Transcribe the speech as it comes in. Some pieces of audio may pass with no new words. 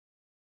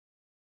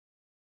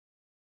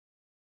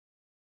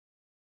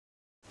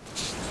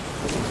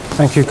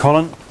Thank you,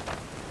 Colin.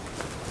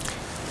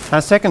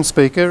 Our second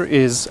speaker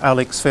is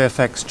Alex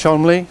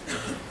Fairfax-Cholmeley,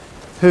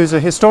 who's a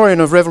historian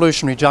of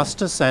revolutionary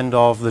justice and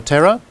of the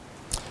terror,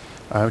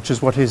 which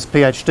is what his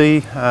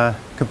PhD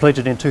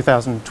completed in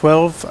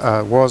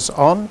 2012 was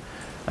on,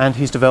 and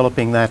he's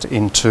developing that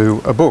into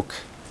a book.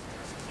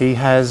 He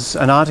has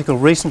an article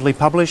recently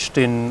published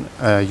in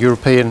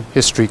European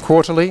History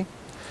Quarterly,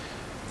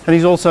 and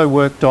he's also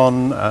worked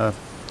on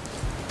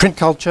print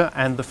culture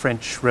and the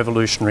French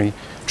revolutionary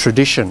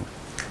tradition.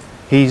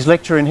 He's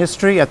lecturer in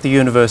history at the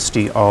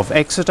University of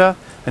Exeter,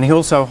 and he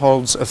also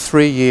holds a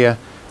 3-year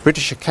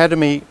British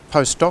Academy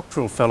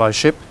postdoctoral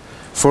fellowship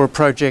for a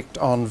project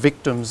on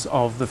victims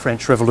of the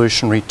French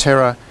Revolutionary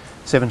Terror,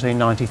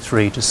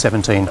 1793 to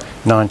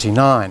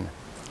 1799.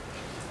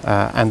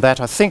 And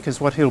that, I think, is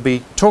what he'll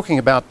be talking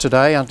about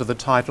today under the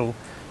title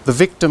 "The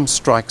Victim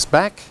Strikes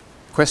Back?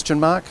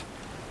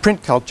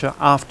 Print Culture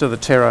After the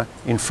Terror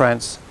in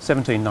France,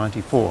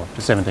 1794 to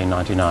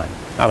 1799.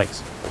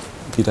 Alex.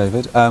 Thank you,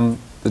 David.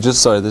 There's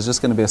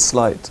just going to be a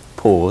slight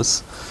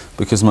pause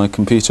because my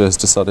computer has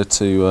decided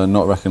to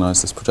not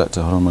recognise this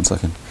projector. Hold on 1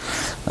 second.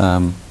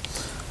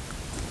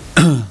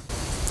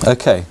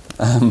 Okay.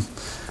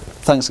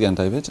 Thanks again,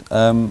 David.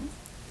 I've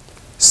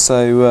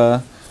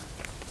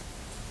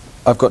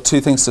got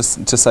two things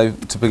to say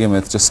to begin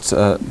with, just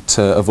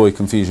to avoid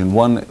confusion.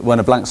 One, when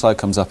a blank slide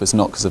comes up, it's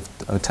not because of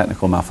a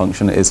technical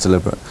malfunction, it is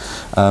deliberate.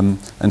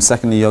 And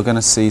secondly, you're going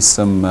to see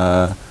some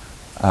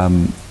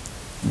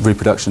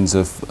reproductions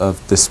of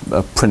this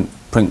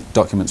print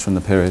documents from the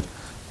period.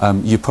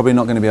 You're probably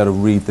not going to be able to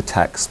read the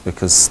text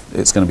because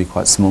it's going to be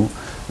quite small.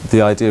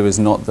 The idea is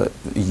not that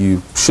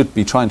you should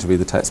be trying to read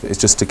the text, but it's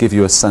just to give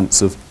you a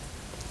sense of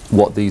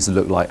what these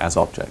look like as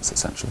objects,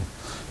 essentially.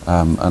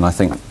 And I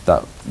think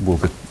that will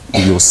be,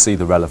 you'll see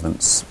the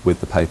relevance with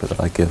the paper that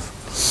I give.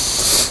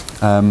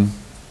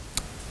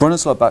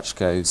 Bronislaw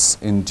Bajko's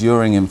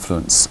enduring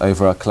influence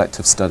over our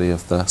collective study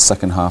of the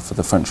second half of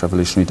the French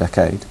Revolutionary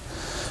decade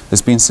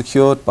has been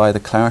secured by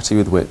the clarity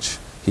with which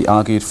he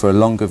argued for a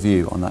longer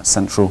view on that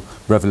central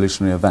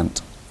revolutionary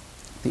event,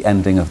 the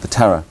ending of the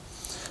terror.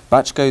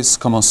 Bajko's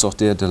Comment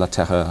sortir de la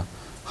terreur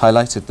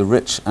highlighted the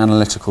rich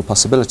analytical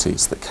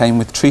possibilities that came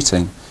with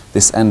treating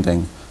this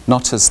ending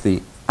not as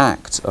the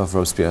act of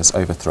Robespierre's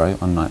overthrow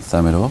on 9th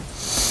Thermidor,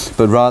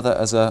 but rather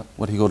as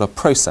what he called a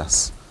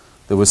process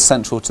that was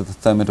central to the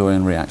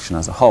Thermidorian reaction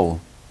as a whole,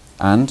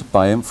 and,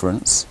 by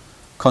inference,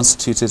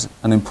 constituted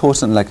an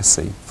important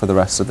legacy for the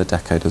rest of the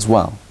decade as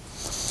well.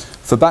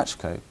 For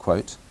Bajko,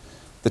 quote,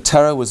 "The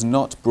terror was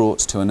not brought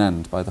to an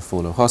end by the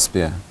fall of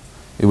Robespierre.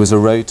 It was a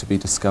road to be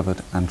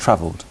discovered and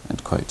travelled,"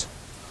 end quote.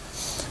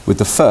 With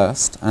the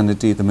first, and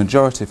indeed the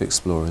majority of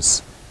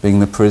explorers,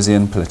 being the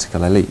Parisian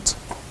political elite.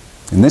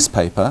 In this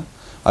paper,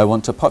 I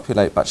want to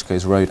populate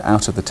Bajko's road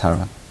out of the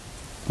terror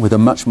with a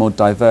much more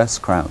diverse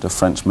crowd of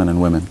French men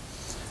and women,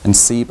 and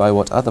see by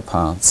what other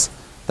paths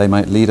they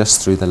might lead us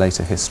through the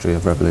later history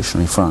of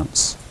revolutionary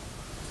France.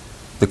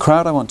 The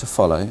crowd I want to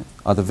follow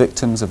are the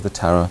victims of the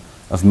terror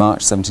of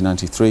March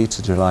 1793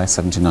 to July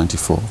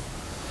 1794,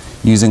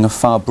 using a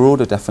far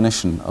broader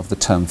definition of the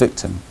term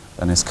victim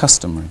than is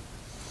customary.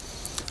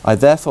 I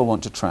therefore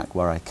want to track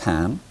where I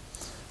can,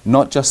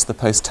 not just the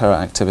post-terror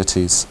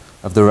activities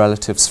of the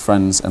relatives,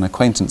 friends and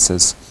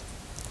acquaintances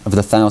of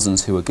the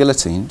thousands who were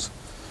guillotined,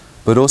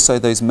 but also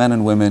those men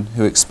and women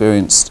who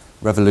experienced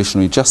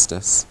revolutionary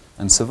justice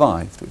and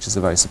survived, which is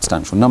a very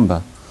substantial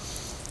number,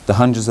 the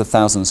hundreds of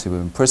thousands who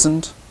were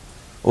imprisoned,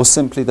 or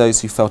simply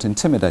those who felt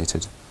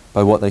intimidated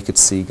by what they could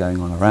see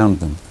going on around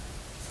them.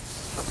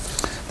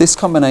 This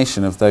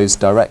combination of those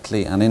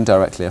directly and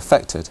indirectly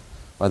affected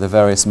by the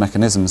various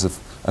mechanisms of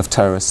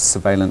terrorist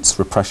surveillance,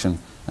 repression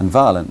and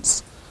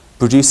violence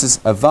produces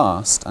a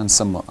vast and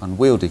somewhat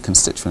unwieldy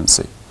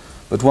constituency,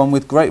 but one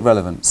with great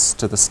relevance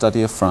to the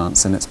study of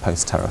France in its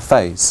post-terror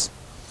phase.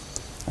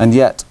 And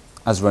yet,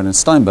 as Ronan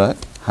Steinberg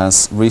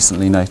has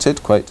recently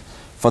noted, quote,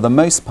 "For the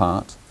most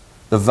part,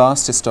 the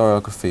vast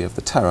historiography of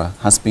the terror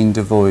has been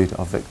devoid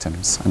of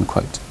victims," end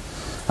quote.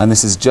 And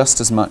this is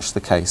just as much the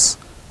case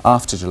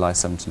after July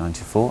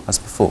 1794 as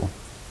before.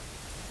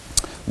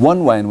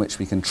 One way in which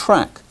we can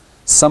track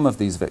some of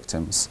these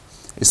victims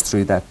is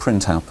through their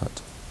print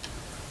output.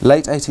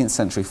 Late 18th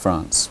century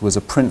France was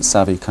a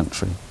print-savvy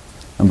country,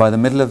 and by the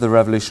middle of the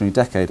revolutionary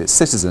decade its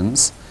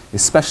citizens,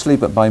 especially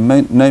but by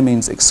no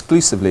means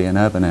exclusively in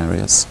urban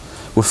areas,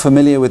 were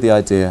familiar with the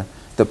idea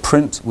that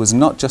print was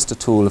not just a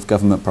tool of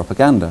government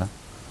propaganda,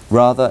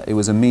 rather it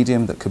was a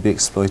medium that could be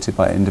exploited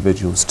by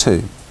individuals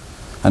too,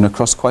 and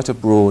across quite a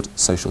broad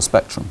social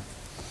spectrum.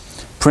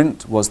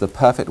 Print was the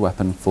perfect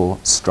weapon for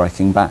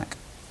striking back,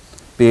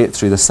 be it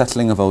through the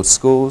settling of old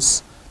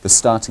scores, the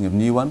starting of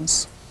new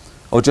ones,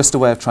 or just a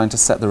way of trying to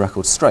set the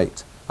record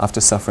straight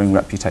after suffering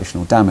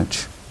reputational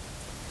damage.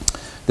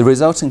 The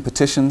resulting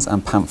petitions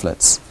and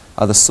pamphlets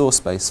are the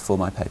source base for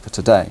my paper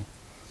today.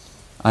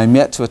 I am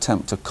yet to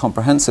attempt a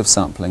comprehensive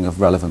sampling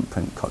of relevant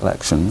print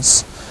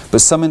collections,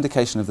 but some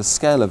indication of the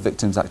scale of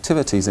victims'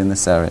 activities in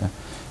this area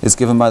is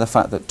given by the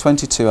fact that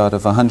 22 out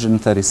of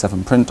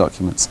 137 print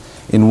documents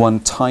in one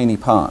tiny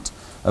part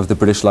of the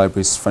British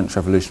Library's French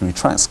Revolutionary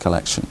Tracts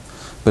collection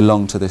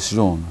belong to this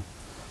genre.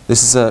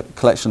 This is a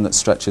collection that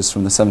stretches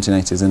from the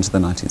 1780s into the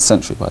 19th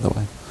century, by the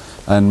way.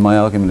 And my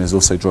argument is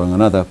also drawing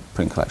on other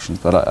print collections,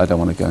 but I don't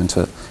want to go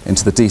into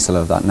the detail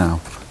of that now.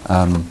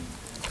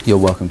 You're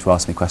welcome to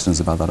ask me questions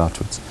about that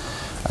afterwards.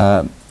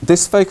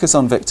 This focus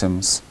on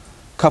victims,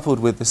 coupled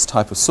with this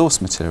type of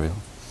source material,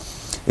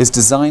 is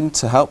designed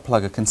to help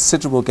plug a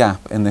considerable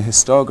gap in the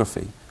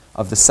historiography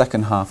of the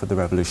second half of the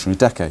revolutionary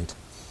decade.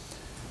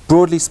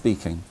 Broadly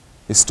speaking,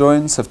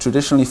 historians have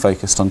traditionally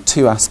focused on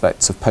two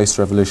aspects of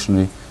post-terror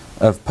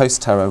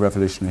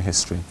revolutionary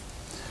history: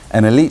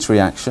 an elite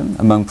reaction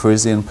among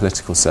Parisian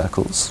political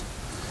circles,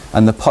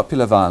 and the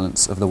popular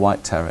violence of the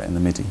White Terror in the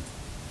Midi.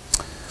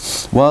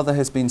 While there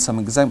has been some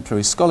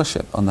exemplary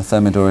scholarship on the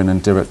Thermidorian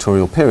and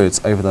Directorial periods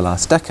over the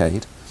last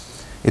decade,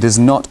 it has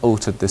not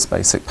altered this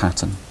basic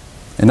pattern.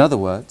 In other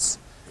words,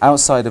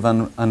 outside of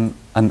an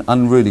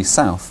unruly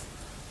South,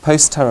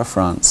 post-terror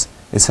France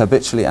is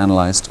habitually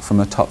analysed from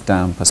a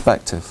top-down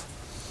perspective.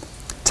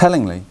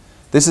 Tellingly,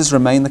 this has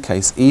remained the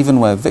case even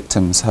where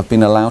victims have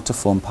been allowed to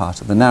form part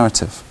of the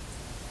narrative,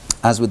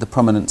 as with the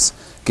prominence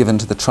given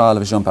to the trial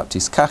of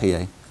Jean-Baptiste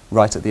Carrier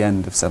right at the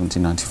end of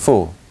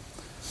 1794.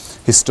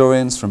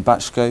 Historians from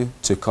Bachko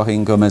to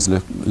Corinne Gomez-Le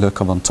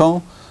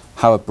Coventon,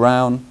 Howard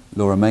Brown,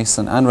 Laura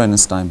Mason and Ronan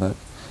Steinberg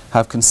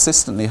have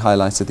consistently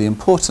highlighted the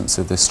importance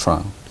of this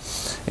trial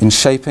in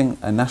shaping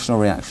a national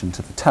reaction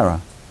to the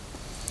terror,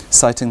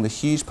 citing the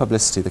huge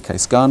publicity the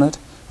case garnered,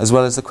 as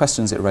well as the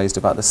questions it raised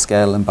about the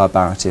scale and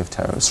barbarity of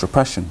terrorist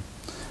repression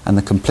and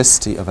the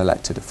complicity of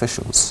elected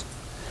officials.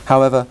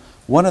 However,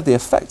 one of the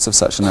effects of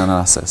such an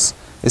analysis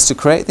is to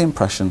create the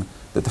impression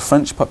that the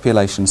French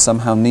population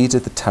somehow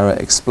needed the terror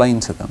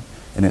explained to them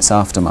in its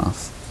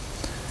aftermath.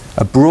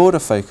 A broader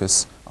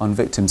focus on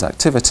victims'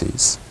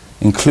 activities,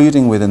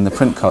 including within the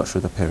print culture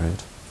of the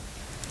period,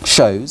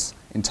 shows,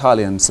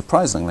 entirely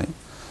unsurprisingly,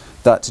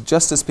 that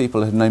just as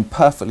people had known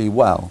perfectly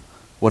well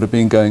what had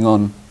been going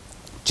on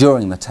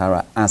during the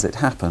terror as it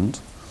happened,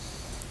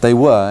 they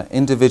were,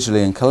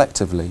 individually and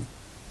collectively,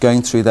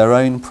 going through their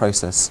own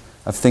process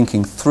of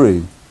thinking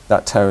through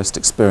that terrorist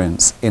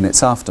experience in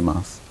its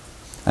aftermath,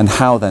 and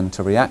how then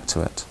to react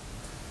to it.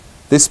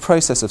 This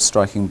process of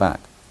striking back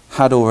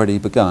had already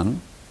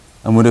begun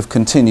and would have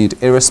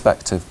continued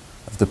irrespective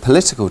of the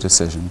political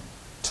decision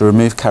to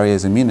remove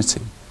Carrier's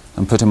immunity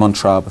and put him on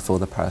trial before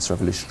the Paris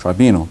Revolution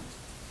Tribunal.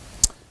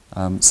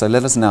 So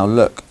let us now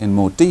look in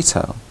more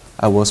detail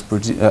at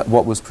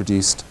what was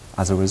produced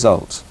as a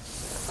result.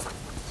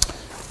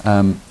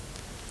 In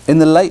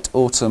the late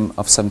autumn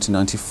of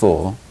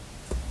 1794,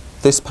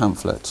 this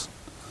pamphlet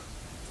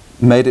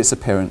made its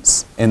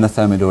appearance in the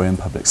Thermidorian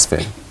public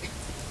sphere.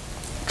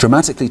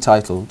 Dramatically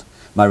titled,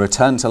 "My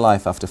Return to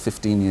Life After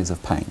 15 Years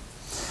of Pain,"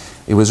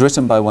 it was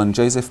written by one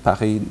Joseph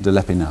Paris de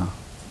l'Épinard,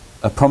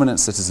 a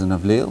prominent citizen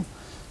of Lille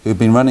who had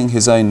been running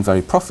his own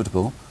very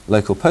profitable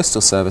local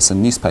postal service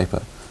and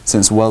newspaper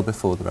since well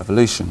before the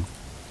Revolution.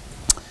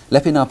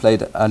 L'Épinard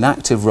played an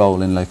active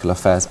role in local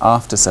affairs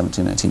after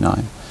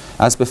 1789,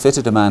 as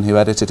befitted a man who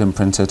edited and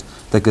printed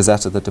the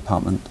Gazette of the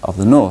Department of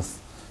the North,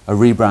 a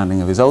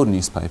rebranding of his old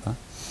newspaper.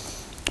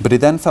 But he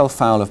then fell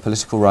foul of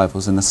political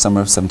rivals in the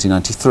summer of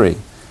 1793,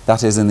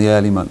 that is, in the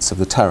early months of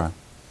the Terror.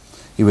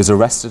 He was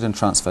arrested and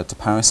transferred to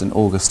Paris in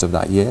August of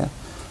that year,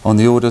 on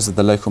the orders of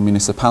the local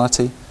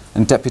municipality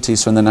and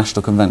deputies from the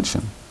National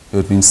Convention who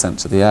had been sent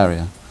to the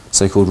area,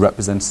 so-called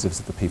representatives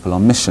of the people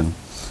on mission,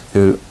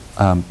 who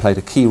played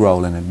a key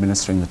role in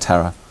administering the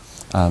terror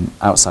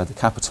outside the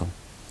capital.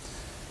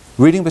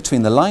 Reading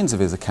between the lines of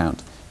his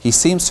account, he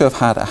seems to have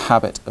had a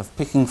habit of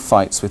picking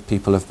fights with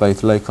people of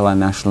both local and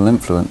national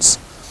influence,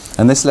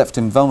 and this left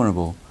him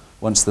vulnerable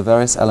once the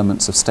various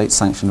elements of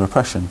state-sanctioned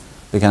repression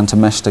began to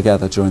mesh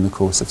together during the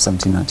course of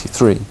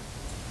 1793.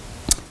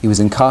 He was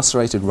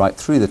incarcerated right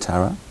through the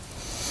terror,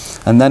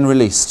 and then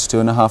released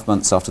 2.5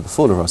 months after the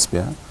fall of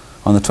Robespierre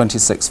on the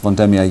 26th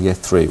Vendémiaire Year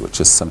 3,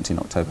 which is 17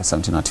 October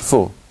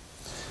 1794.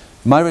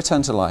 My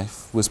Return to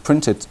Life was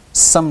printed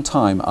some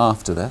time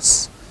after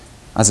this.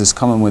 As is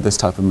common with this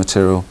type of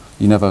material,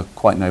 you never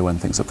quite know when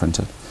things are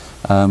printed.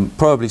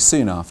 Probably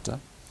soon after,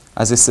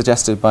 as is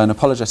suggested by an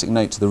apologetic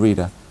note to the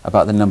reader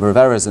about the number of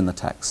errors in the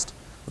text,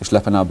 which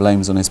L'Épinard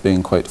blames on his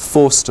being, quote,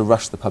 forced to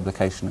rush the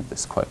publication of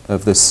this, quote,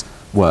 of this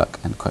work,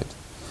 end quote.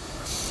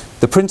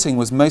 The printing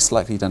was most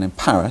likely done in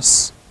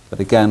Paris, but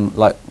again,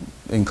 like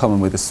in common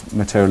with this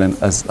material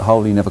as a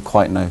whole, you never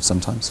quite know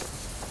sometimes.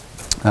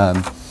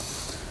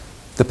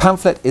 The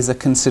pamphlet is a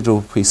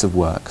considerable piece of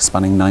work,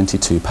 spanning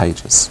 92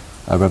 pages.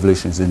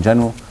 Revolutionaries in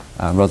general,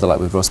 rather like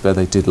with Robespierre,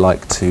 they did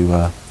like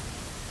to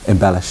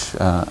embellish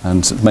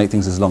and make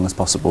things as long as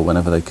possible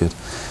whenever they could.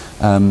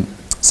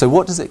 So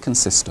what does it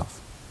consist of?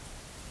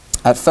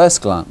 At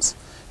first glance,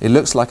 it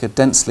looks like a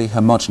densely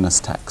homogeneous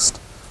text,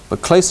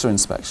 but closer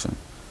inspection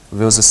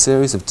reveals a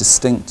series of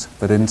distinct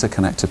but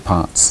interconnected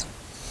parts.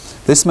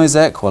 This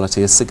mosaic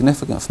quality is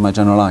significant for my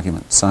general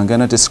argument, so I'm going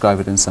to describe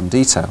it in some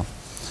detail.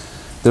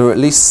 There are at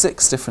least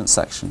 6 different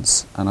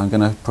sections, and I'm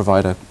going to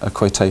provide a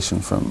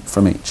quotation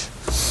from each.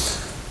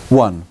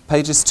 1.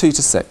 Pages 2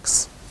 to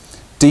 6.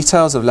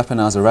 Details of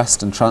L'Épinard's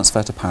arrest and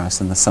transfer to Paris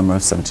in the summer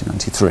of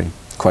 1793.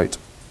 Quote,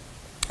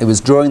 "It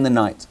was during the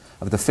night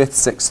of the 5th,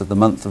 6th of the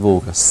month of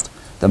August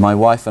that my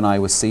wife and I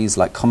were seized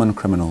like common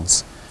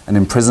criminals and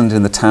imprisoned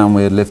in the town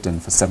we had lived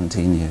in for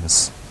 17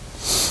 years.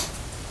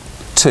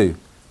 2.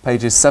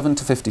 Pages 7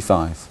 to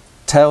 55.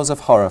 Tales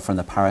of horror from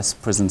the Paris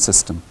prison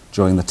system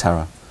during the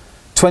Terror.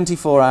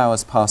 24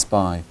 hours passed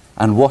by,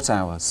 and what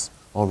hours,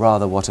 or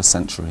rather what a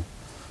century,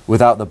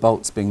 without the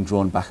bolts being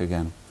drawn back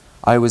again.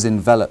 I was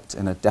enveloped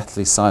in a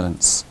deathly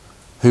silence.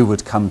 Who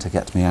would come to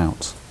get me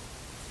out?"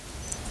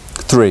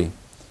 3.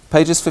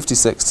 Pages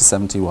 56 to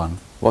 71.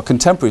 What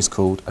contemporaries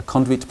called a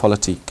conduite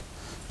politique,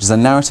 which is a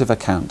narrative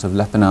account of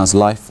L'Épinard's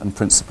life and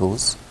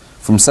principles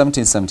from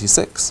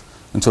 1776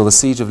 until the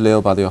siege of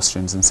Lille by the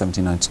Austrians in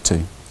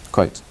 1792.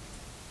 Quote,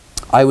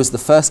 "I was the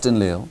first in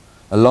Lille,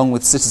 along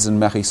with citizen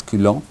Maurice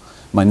Coulon,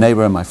 my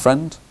neighbour and my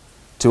friend,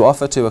 to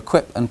offer to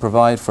equip and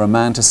provide for a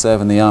man to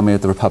serve in the army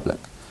of the Republic,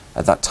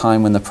 at that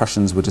time when the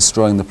Prussians were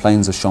destroying the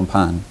plains of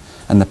Champagne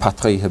and the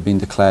patrie had been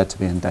declared to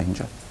be in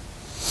danger."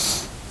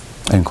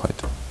 End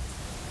quote.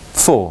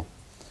 4.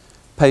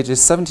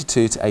 Pages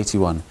 72 to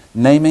 81,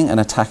 naming and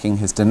attacking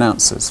his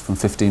denouncers from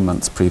 15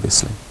 months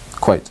previously.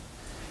 Quote,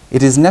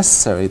 "It is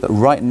necessary that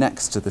right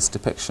next to this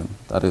depiction,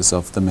 that is,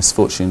 of the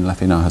misfortune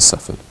L'Épinard has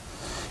suffered,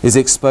 is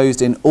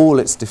exposed in all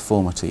its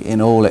deformity,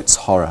 in all its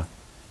horror,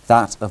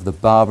 that of the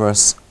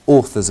barbarous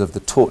authors of the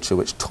torture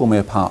which tore me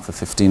apart for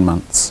 15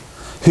 months.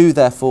 Who,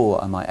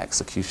 therefore, are my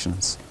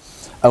executioners?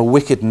 A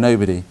wicked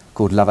nobody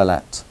called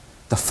Lavalette,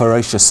 the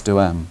ferocious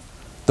Duhem,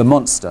 the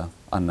monster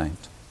unnamed.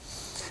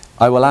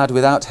 I will add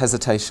without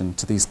hesitation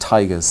to these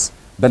tigers,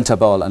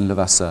 Bentabol and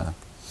Levasseur."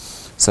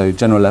 So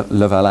General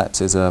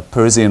Lavalette is a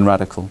Parisian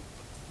radical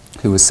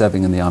who was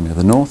serving in the Army of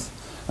the North,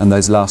 and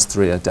those last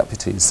three are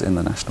deputies in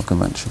the National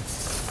Convention.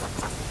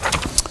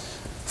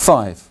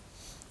 5.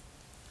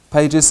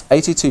 Pages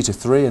 82 to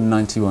 3 and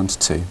 91 to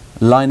 2,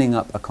 lining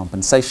up a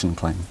compensation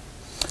claim.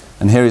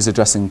 And here he's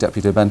addressing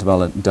Deputy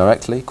Bentabol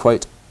directly,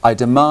 quote, "I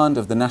demand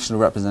of the national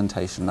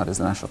representation, that is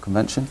the National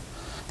Convention,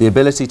 the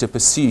ability to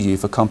pursue you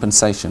for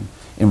compensation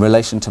in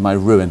relation to my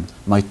ruin,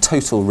 my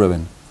total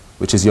ruin,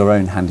 which is your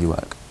own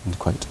handiwork." End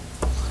quote.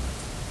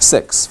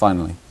 6,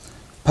 finally,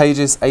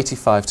 pages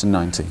 85 to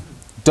 90,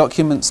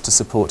 documents to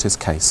support his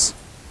case.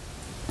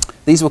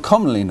 These were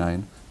commonly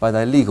known by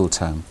their legal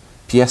term,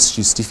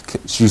 pièces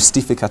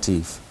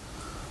justificatives,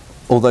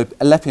 although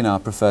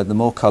L'Épinard preferred the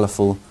more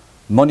colourful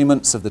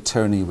monuments of the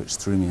tyranny which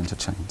threw me into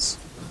chains.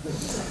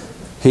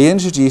 He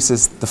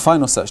introduces the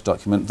final such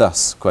document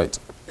thus, quote,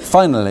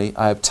 "Finally,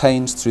 I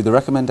obtained, through the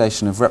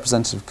recommendation of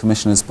Representative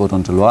Commissioners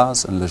Bourdon de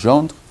Loise and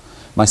Legendre,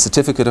 my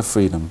certificate of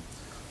freedom,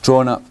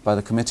 drawn up by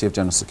the Committee of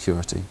General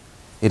Security.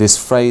 It is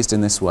phrased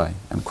in this way,"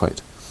 end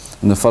quote.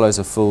 And there follows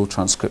a full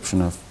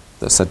transcription of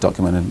the said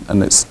document,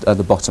 and it's at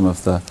the bottom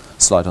of the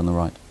slide on the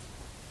right.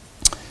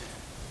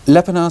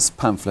 L'Épinard's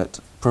pamphlet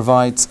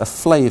provides a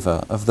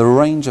flavour of the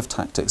range of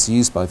tactics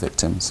used by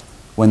victims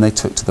when they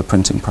took to the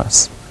printing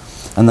press,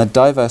 and the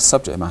diverse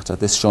subject matter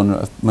this genre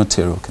of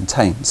material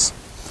contains.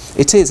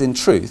 It is, in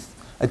truth,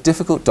 a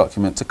difficult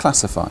document to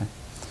classify.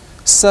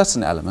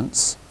 Certain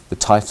elements, the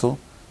title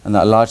and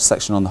that large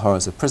section on the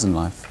horrors of prison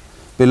life,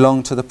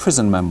 belong to the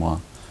prison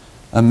memoir,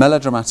 a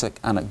melodramatic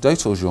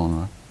anecdotal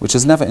genre which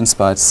has never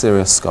inspired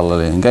serious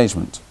scholarly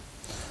engagement.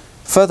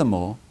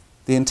 Furthermore,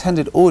 the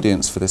intended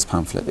audience for this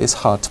pamphlet is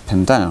hard to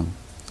pin down.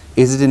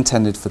 Is it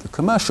intended for the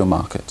commercial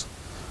market?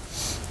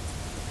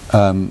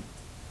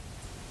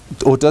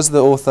 Or does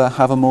the author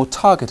have a more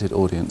targeted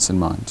audience in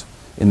mind,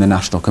 in the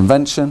National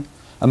Convention,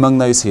 among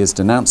those he is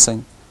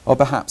denouncing, or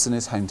perhaps in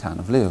his hometown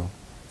of Lille?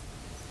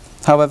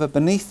 However,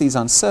 beneath these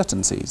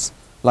uncertainties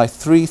lie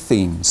three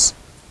themes,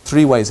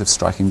 three ways of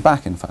striking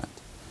back, in fact,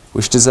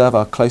 which deserve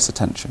our close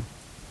attention: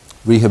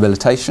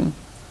 rehabilitation,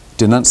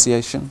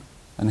 denunciation,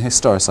 and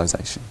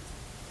historicisation.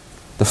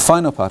 The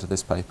final part of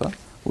this paper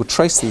will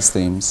trace these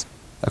themes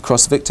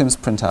across victims'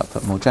 print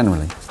output more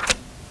generally.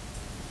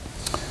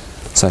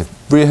 So,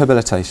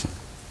 rehabilitation.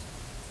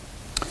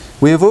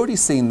 We have already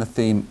seen the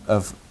theme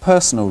of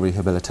personal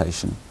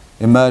rehabilitation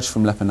emerge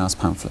from L'Épinard's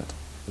pamphlet,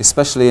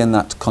 especially in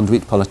that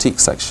conduite politique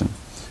section,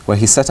 where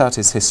he set out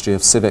his history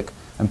of civic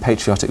and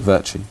patriotic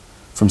virtue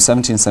from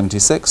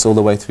 1776 all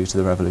the way through to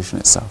the Revolution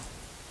itself.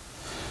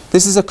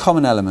 This is a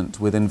common element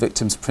within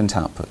victims' print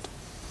output,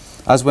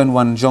 as when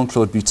one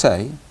Jean-Claude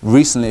Butet,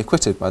 recently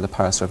acquitted by the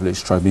Paris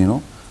Revolution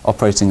Tribunal,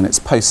 operating in its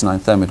post-9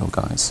 thermidor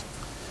guise,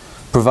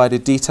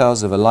 provided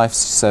details of a life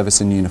service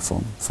in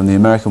uniform from the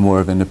American War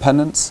of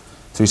Independence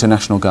through to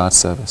National Guard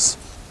service,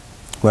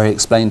 where he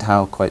explained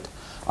how, quote,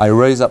 "I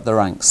rose up the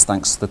ranks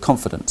thanks to the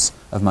confidence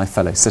of my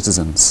fellow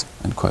citizens,"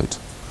 end quote.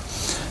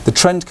 The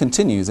trend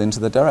continues into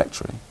the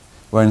Directory,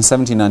 where in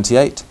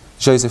 1798,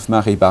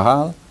 Joseph-Marie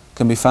Barral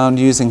can be found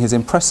using his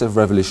impressive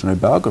revolutionary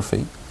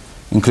biography,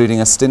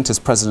 including a stint as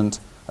president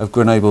of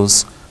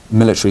Grenoble's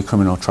Military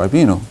Criminal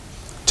Tribunal,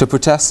 to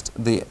protest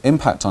the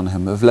impact on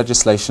him of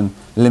legislation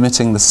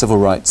limiting the civil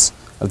rights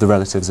of the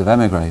relatives of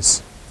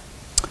émigrés.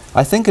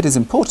 I think it is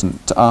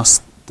important to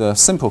ask the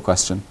simple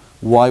question,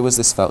 why was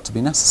this felt to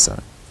be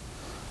necessary?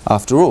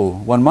 After all,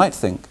 one might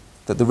think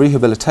that the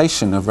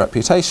rehabilitation of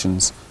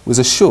reputations was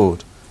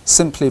assured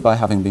simply by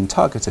having been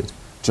targeted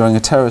during a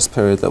terrorist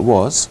period that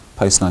was,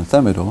 post-9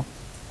 Thermidor,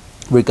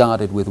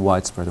 regarded with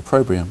widespread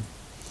opprobrium.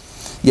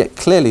 Yet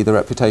clearly the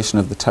reputation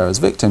of the terror's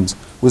victims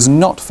was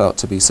not felt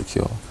to be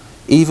secure,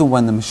 even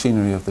when the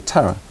machinery of the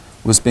terror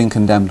was being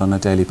condemned on a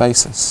daily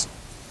basis.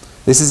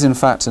 This is in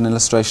fact an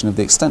illustration of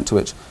the extent to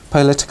which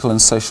political and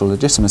social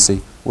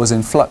legitimacy was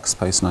in flux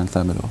post-9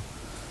 Thermidor,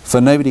 for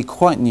nobody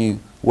quite knew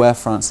where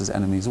France's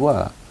enemies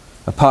were,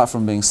 apart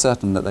from being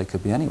certain that they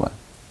could be anywhere,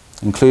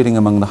 including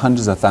among the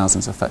hundreds of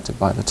thousands affected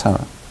by the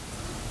terror.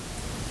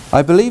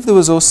 I believe there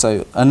was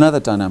also another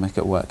dynamic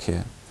at work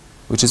here,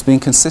 which has been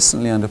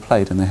consistently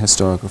underplayed in the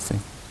historiography,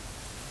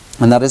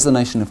 and that is the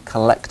notion of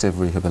collective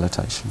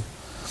rehabilitation,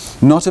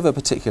 not of a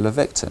particular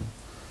victim,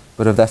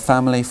 but of their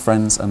family,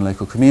 friends and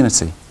local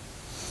community.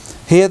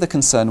 Here the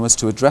concern was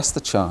to address the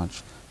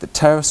charge that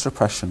terrorist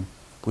repression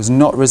was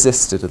not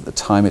resisted at the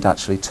time it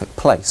actually took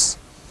place,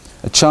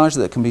 a charge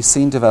that can be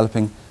seen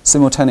developing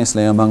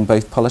simultaneously among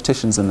both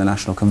politicians in the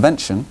National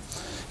Convention,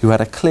 who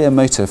had a clear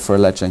motive for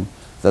alleging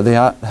that they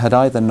had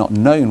either not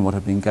known what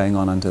had been going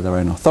on under their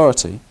own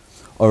authority,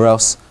 or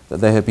else that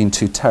they had been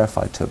too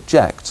terrified to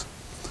object,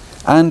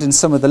 and in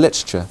some of the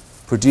literature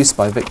produced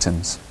by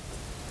victims,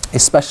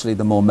 especially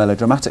the more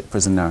melodramatic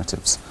prison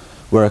narratives,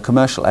 where a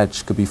commercial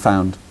edge could be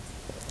found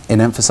in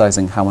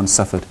emphasizing how one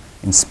suffered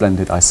in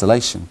splendid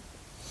isolation.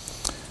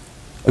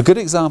 A good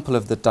example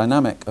of the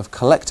dynamic of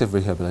collective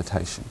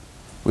rehabilitation,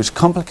 which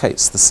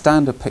complicates the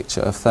standard picture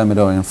of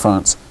Thermidorian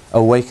France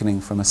awakening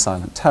from a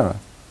silent terror,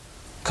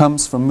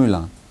 comes from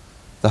Moulins,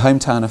 the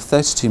hometown of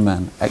 32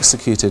 men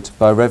executed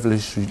by a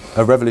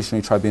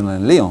revolutionary tribunal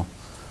in Lyon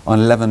on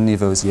 11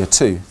 Niveau's year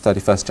 2,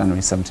 31st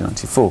January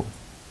 1794.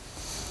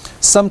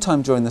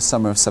 Sometime during the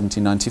summer of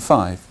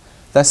 1795,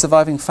 their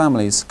surviving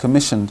families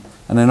commissioned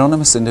an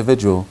anonymous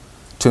individual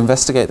to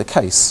investigate the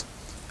case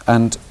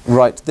and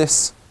write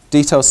this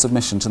detailed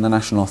submission to the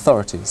national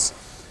authorities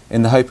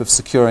in the hope of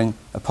securing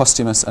a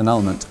posthumous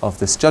annulment of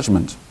this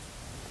judgment.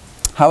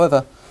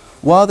 However,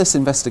 while this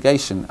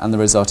investigation and the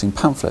resulting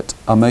pamphlet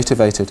are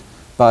motivated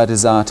by a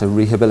desire to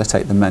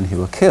rehabilitate the men who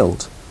were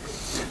killed,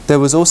 there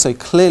was also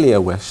clearly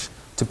a wish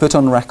to put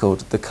on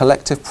record the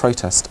collective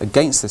protest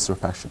against this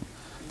repression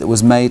that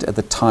was made at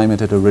the time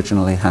it had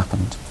originally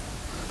happened.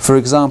 For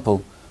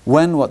example,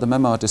 when what the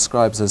memoir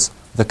describes as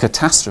the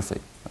catastrophe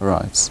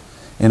arrives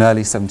in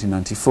early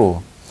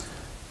 1794,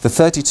 the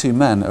 32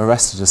 men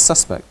arrested as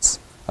suspects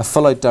are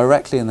followed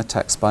directly in the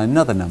text by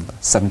another number,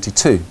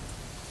 72.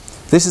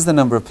 This is the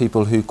number of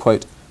people who,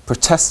 quote,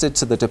 protested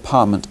to the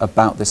department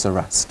about this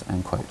arrest,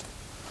 end quote.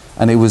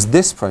 And it was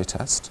this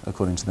protest,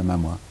 according to the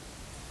memoir,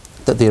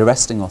 that the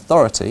arresting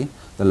authority,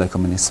 the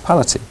local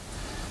municipality,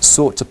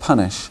 sought to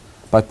punish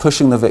by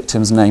pushing the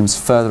victims' names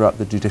further up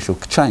the judicial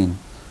chain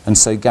and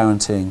so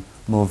guaranteeing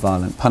more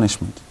violent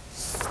punishment.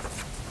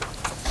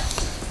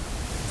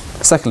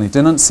 Secondly,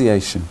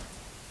 denunciation.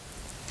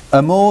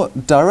 A more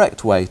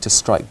direct way to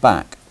strike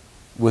back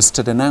was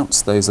to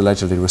denounce those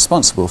allegedly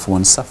responsible for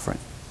one's suffering,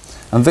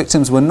 and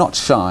victims were not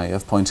shy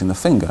of pointing the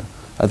finger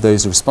at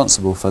those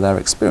responsible for their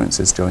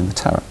experiences during the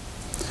terror.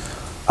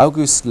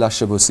 Auguste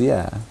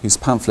Lachabossière, whose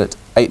pamphlet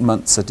 8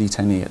 Months a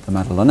Detainee at the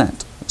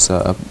Madelonette, it's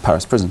a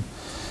Paris prison,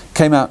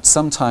 came out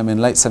sometime in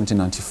late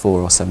 1794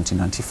 or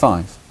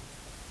 1795.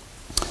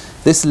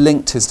 This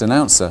linked his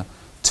denouncer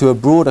to a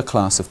broader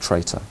class of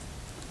traitor,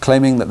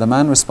 claiming that the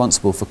man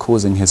responsible for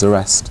causing his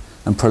arrest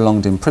and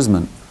prolonged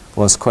imprisonment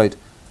was, quote,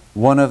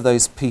 one of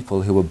those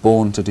people who were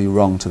born to do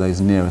wrong to those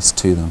nearest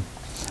to them,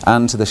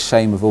 and to the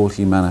shame of all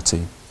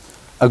humanity,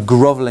 a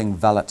grovelling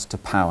valet to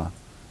power,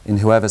 in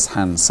whoever's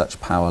hands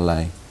such power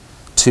lay,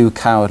 too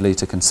cowardly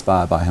to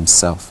conspire by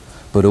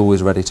himself, but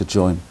always ready to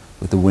join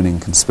with the winning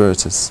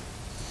conspirators.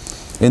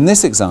 In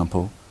this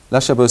example,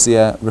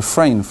 Lachabossière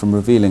refrained from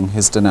revealing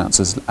his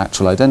denouncer's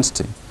actual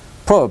identity,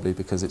 probably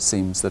because it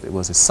seems that it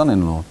was his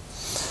son-in-law.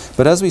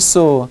 But as we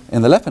saw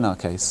in the Lepinard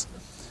case,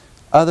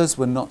 others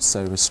were not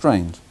so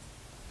restrained.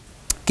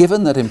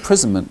 Given that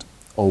imprisonment,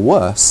 or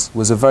worse,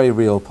 was a very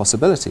real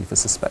possibility for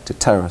suspected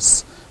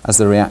terrorists as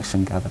the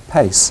reaction gathered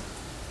pace,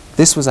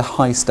 this was a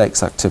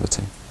high-stakes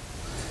activity.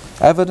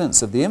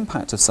 Evidence of the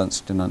impact of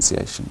such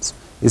denunciations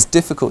is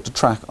difficult to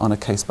track on a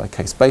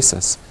case-by-case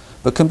basis,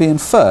 but can be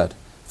inferred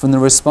from the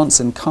response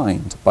in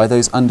kind by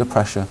those under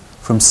pressure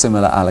from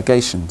similar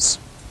allegations.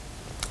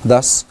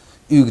 Thus,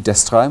 Hugues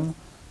d'Estrêmes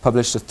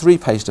published a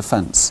 3-page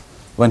defence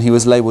when he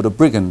was labelled a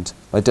brigand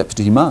by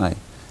Deputy Maille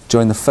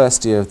during the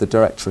first year of the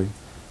Directory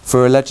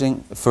for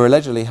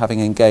allegedly having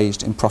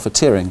engaged in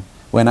profiteering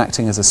when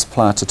acting as a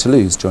supplier to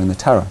Toulouse during the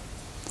terror.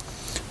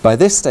 By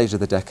this stage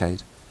of the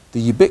decade, the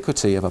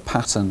ubiquity of a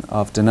pattern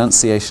of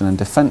denunciation and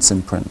defence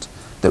in print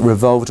that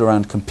revolved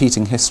around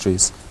competing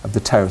histories of the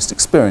terrorist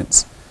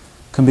experience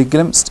can be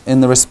glimpsed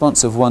in the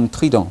response of one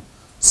Trident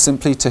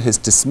simply to his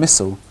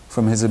dismissal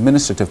from his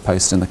administrative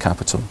post in the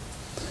capital.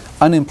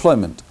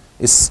 Unemployment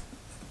is,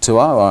 to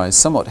our eyes,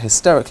 somewhat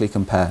hysterically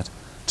compared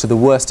to the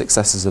worst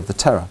excesses of the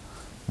terror,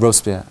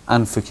 Robespierre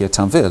and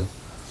Fouquier-Tinville.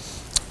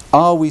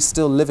 Are we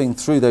still living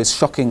through those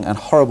shocking and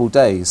horrible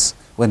days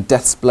when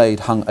death's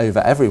blade hung over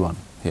everyone?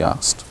 He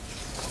asked.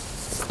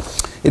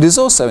 It is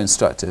also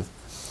instructive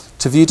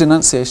to view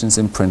denunciations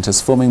in print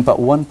as forming but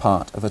one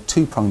part of a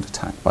two-pronged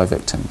attack by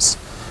victims,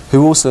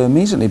 who also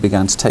immediately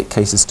began to take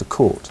cases to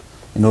court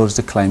in order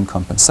to claim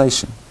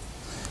compensation.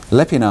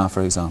 Lépinard,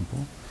 for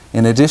example,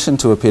 in addition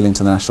to appealing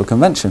to the National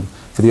Convention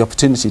for the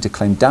opportunity to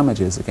claim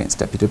damages against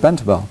Deputy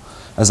Bentebal,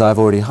 as I have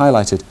already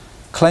highlighted,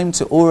 claimed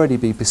to already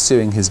be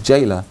pursuing his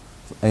jailer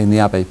in the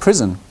Abbé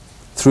prison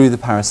through the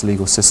Paris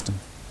legal system.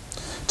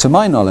 To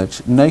my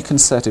knowledge, no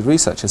concerted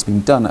research has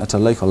been done at a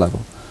local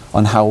level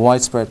on how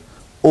widespread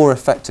or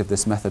effective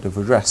this method of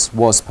redress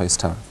was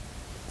post-terror.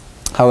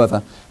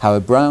 However,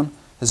 Howard Brown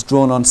has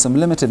drawn on some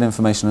limited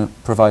information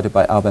provided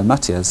by Albert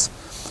Mathiez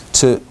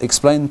to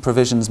explain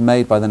provisions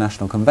made by the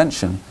National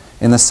Convention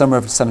in the summer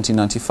of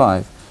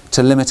 1795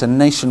 to limit a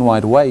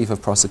nationwide wave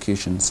of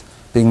prosecutions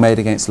being made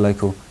against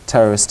local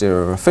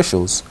terrorist-era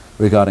officials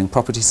regarding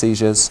property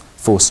seizures,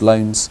 forced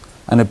loans,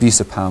 and abuse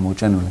of power more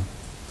generally.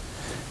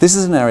 This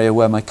is an area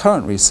where my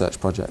current research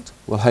project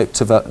will hope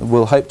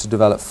to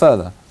develop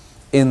further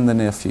in the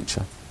near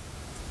future.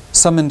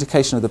 Some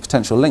indication of the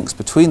potential links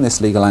between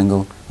this legal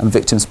angle and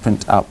victims'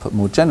 print output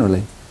more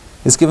generally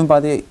is given by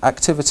the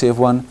activity of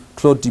one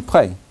Claude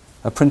Dupré,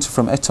 a printer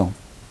from Étampes.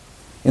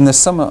 In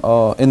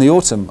the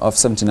autumn of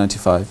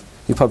 1795,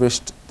 he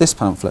published this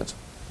pamphlet,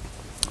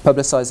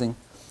 publicising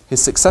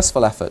his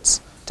successful efforts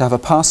to have a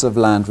parcel of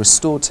land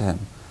restored to him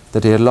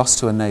that he had lost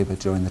to a neighbour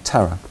during the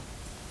terror.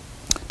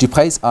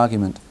 Dupré's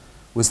argument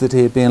was that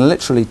he had been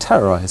literally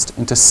terrorised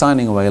into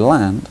signing away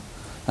land,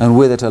 and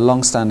with it a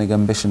long-standing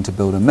ambition to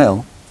build a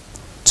mill,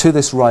 to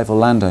this rival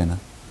landowner,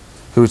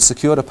 who had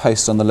secured a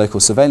post on the local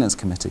surveillance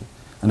committee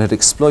and had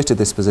exploited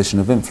this position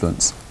of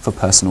influence for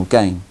personal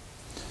gain.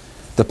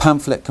 The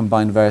pamphlet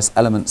combined various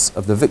elements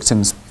of the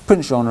victim's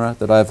print genre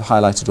that I have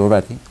highlighted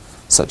already,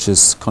 such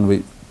as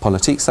conduite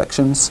politique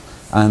sections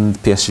and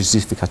pièces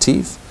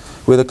justificatives,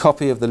 with a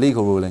copy of the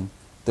legal ruling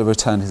that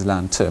returned his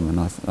land to him, and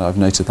I've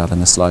noted that in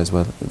the slides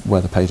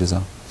where the pages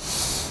are.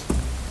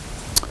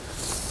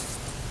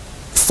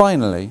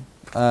 Finally,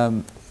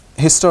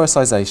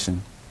 historicisation.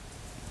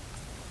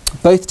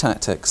 Both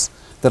tactics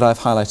that I've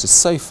highlighted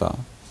so far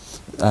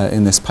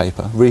in this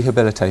paper,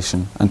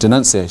 rehabilitation and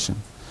denunciation,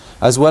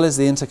 as well as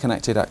the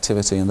interconnected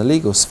activity in the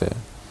legal sphere,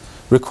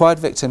 required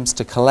victims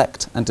to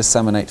collect and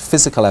disseminate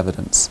physical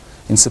evidence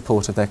in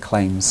support of their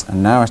claims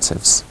and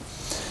narratives.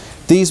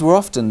 These were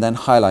often then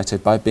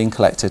highlighted by being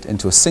collected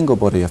into a single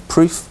body of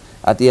proof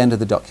at the end of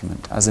the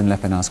document, as in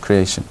Lépinard's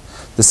creation,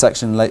 the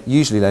section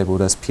usually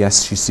labelled as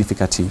pièces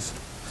justificatives.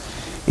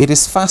 It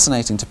is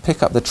fascinating to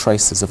pick up the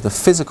traces of the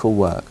physical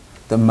work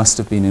that must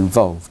have been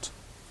involved.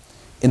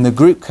 In the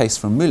group case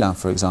from Moulin,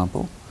 for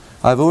example,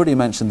 I have already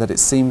mentioned that it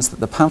seems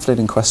that the pamphlet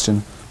in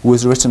question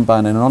was written by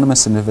an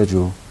anonymous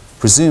individual,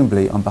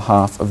 presumably on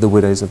behalf of the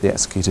widows of the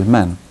executed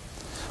men.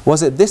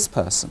 Was it this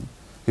person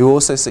who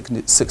also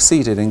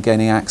succeeded in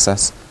gaining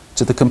access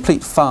to the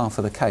complete file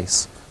for the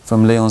case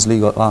from Lyon's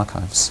legal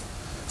archives?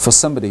 For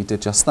somebody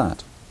did just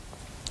that.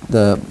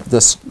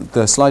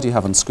 The slide you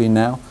have on screen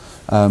now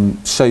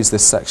shows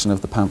this section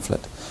of the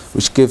pamphlet,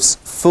 which gives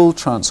full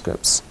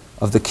transcripts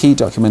of the key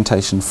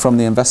documentation from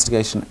the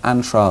investigation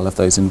and trial of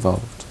those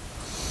involved.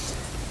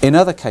 In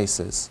other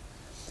cases,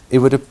 it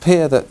would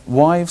appear that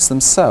wives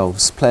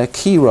themselves play a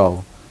key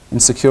role in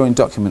securing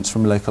documents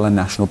from local and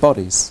national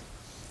bodies.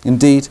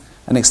 Indeed,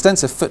 an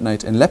extensive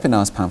footnote in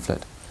Lépinard's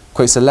pamphlet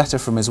quotes a letter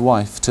from his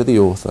wife to the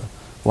author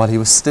while he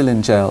was still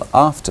in jail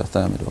after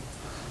Thermidor,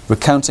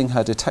 recounting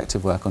her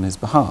detective work on his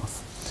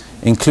behalf,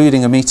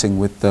 including a meeting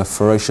with the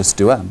ferocious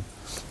Duhem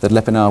that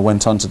Lépinard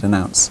went on to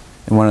denounce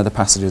in one of the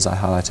passages I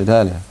highlighted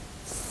earlier.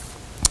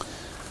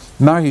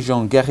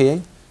 Marie-Jeanne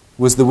Guerrier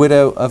was the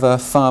widow of a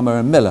farmer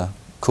and miller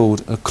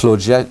called Claude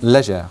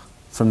Léger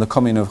from the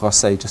commune of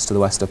Rossay just to the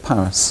west of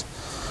Paris,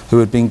 who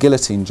had been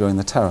guillotined during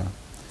the terror.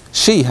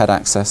 She had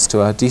access to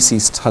her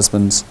deceased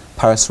husband's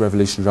Paris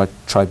Revolutionary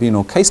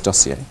Tribunal case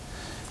dossier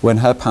when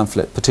her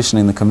pamphlet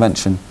petitioning the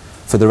convention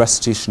for the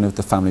restitution of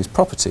the family's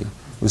property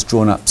was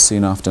drawn up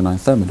soon after 9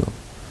 Thermidor.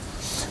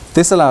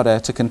 This allowed her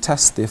to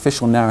contest the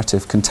official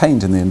narrative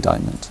contained in the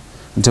indictment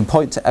and to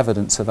point to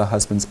evidence of her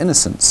husband's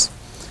innocence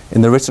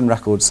in the written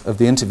records of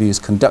the interviews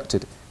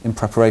conducted in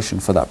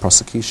preparation for that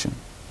prosecution.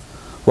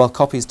 While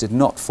copies did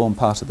not form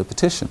part of the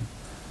petition,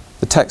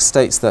 the text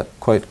states that,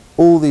 quote,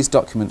 all these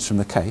documents from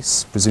the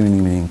case,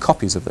 presumably meaning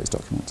copies of those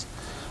documents,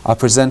 are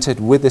presented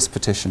with this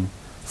petition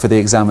for the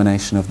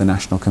examination of the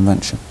National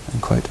Convention,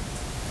 end quote.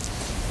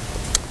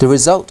 The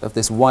result of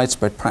this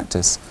widespread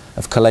practice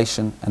of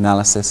collation,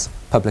 analysis,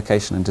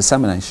 publication and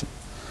dissemination,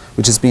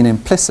 which has been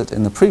implicit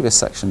in the previous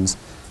sections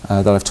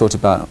that I've talked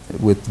about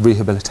with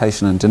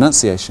rehabilitation and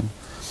denunciation,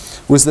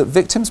 was that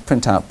victims'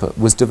 print output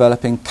was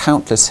developing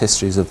countless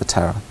histories of the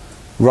terror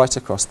right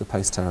across the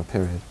post-terror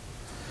period.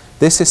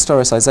 This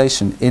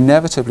historicisation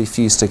inevitably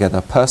fused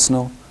together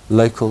personal,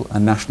 local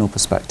and national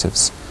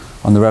perspectives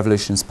on the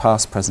revolution's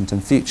past, present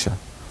and future,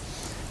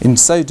 In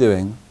so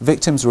doing,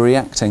 victims were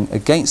reacting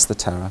against the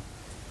terror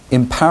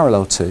in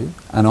parallel to,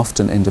 and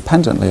often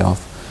independently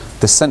of,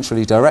 the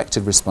centrally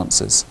directed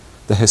responses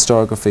the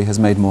historiography has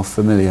made more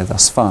familiar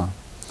thus far,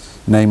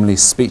 namely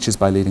speeches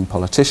by leading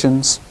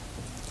politicians,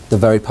 the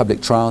very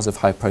public trials of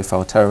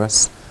high-profile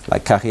terrorists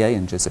like Carrier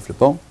and Joseph Le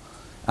Bon,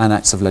 and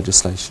acts of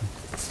legislation.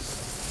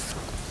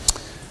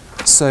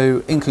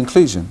 So, in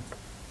conclusion,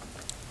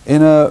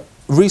 in a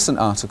recent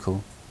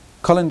article,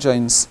 Colin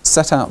Jones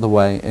set out the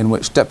way in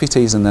which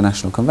deputies in the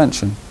National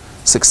Convention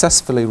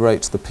successfully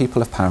wrote the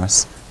people of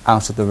Paris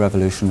out of the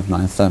revolution of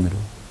 9 Thermidor.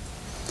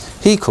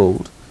 He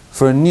called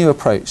for a new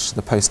approach to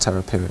the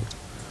post-terror period,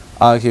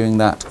 arguing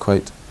that,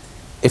 quote,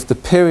 if the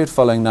period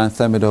following 9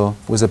 Thermidor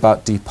was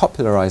about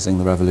depopularising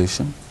the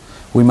revolution,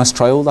 we must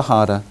try all the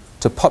harder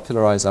to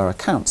popularise our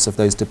accounts of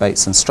those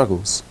debates and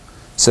struggles,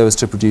 so as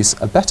to produce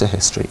a better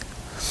history,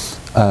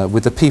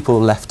 with the people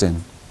left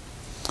in.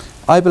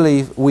 I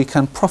believe we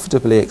can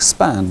profitably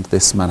expand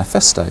this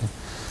manifesto,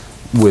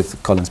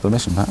 with Colin's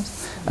permission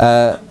perhaps,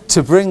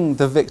 to bring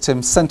the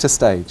victim centre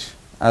stage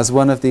as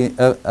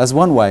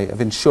one way of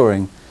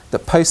ensuring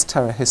that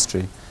post-terror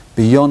history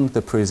beyond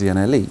the Parisian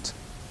elite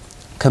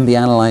can be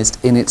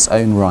analysed in its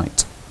own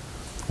right,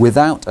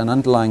 without an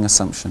underlying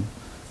assumption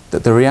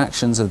that the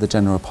reactions of the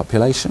general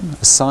population,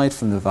 aside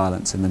from the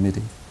violence in the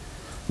Midi,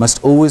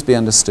 must always be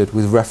understood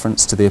with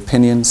reference to the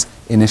opinions,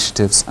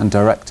 initiatives and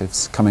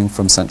directives coming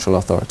from central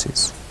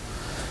authorities.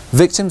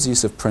 Victims'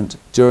 use of print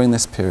during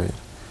this period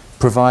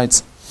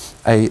provides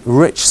a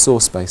rich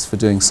source base for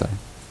doing so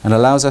and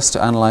allows us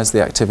to analyse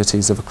the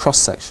activities of a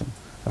cross-section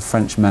of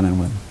French men and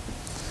women.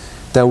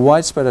 Their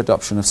widespread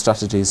adoption of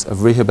strategies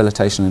of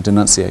rehabilitation and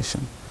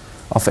denunciation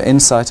offer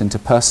insight into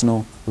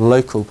personal,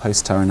 local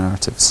post-terror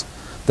narratives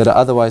that are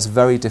otherwise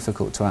very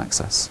difficult to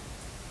access.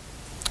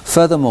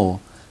 Furthermore,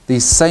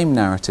 these same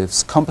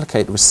narratives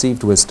complicate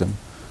received wisdom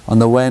on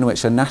the way in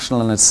which a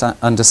national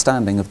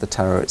understanding of the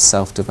terror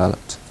itself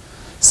developed,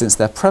 since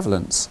their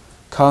prevalence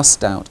casts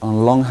doubt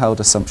on long-held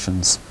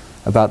assumptions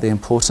about the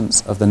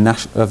importance of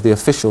the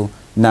official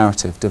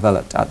narrative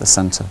developed at the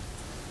centre.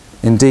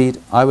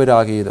 Indeed, I would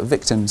argue that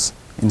victims,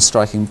 in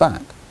striking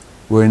back,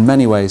 were in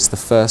many ways the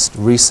first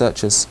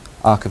researchers,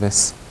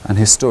 archivists and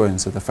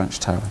historians of the French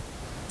terror,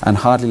 and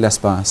hardly less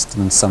biased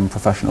than some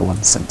professional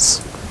ones since.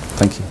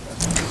 Thank you.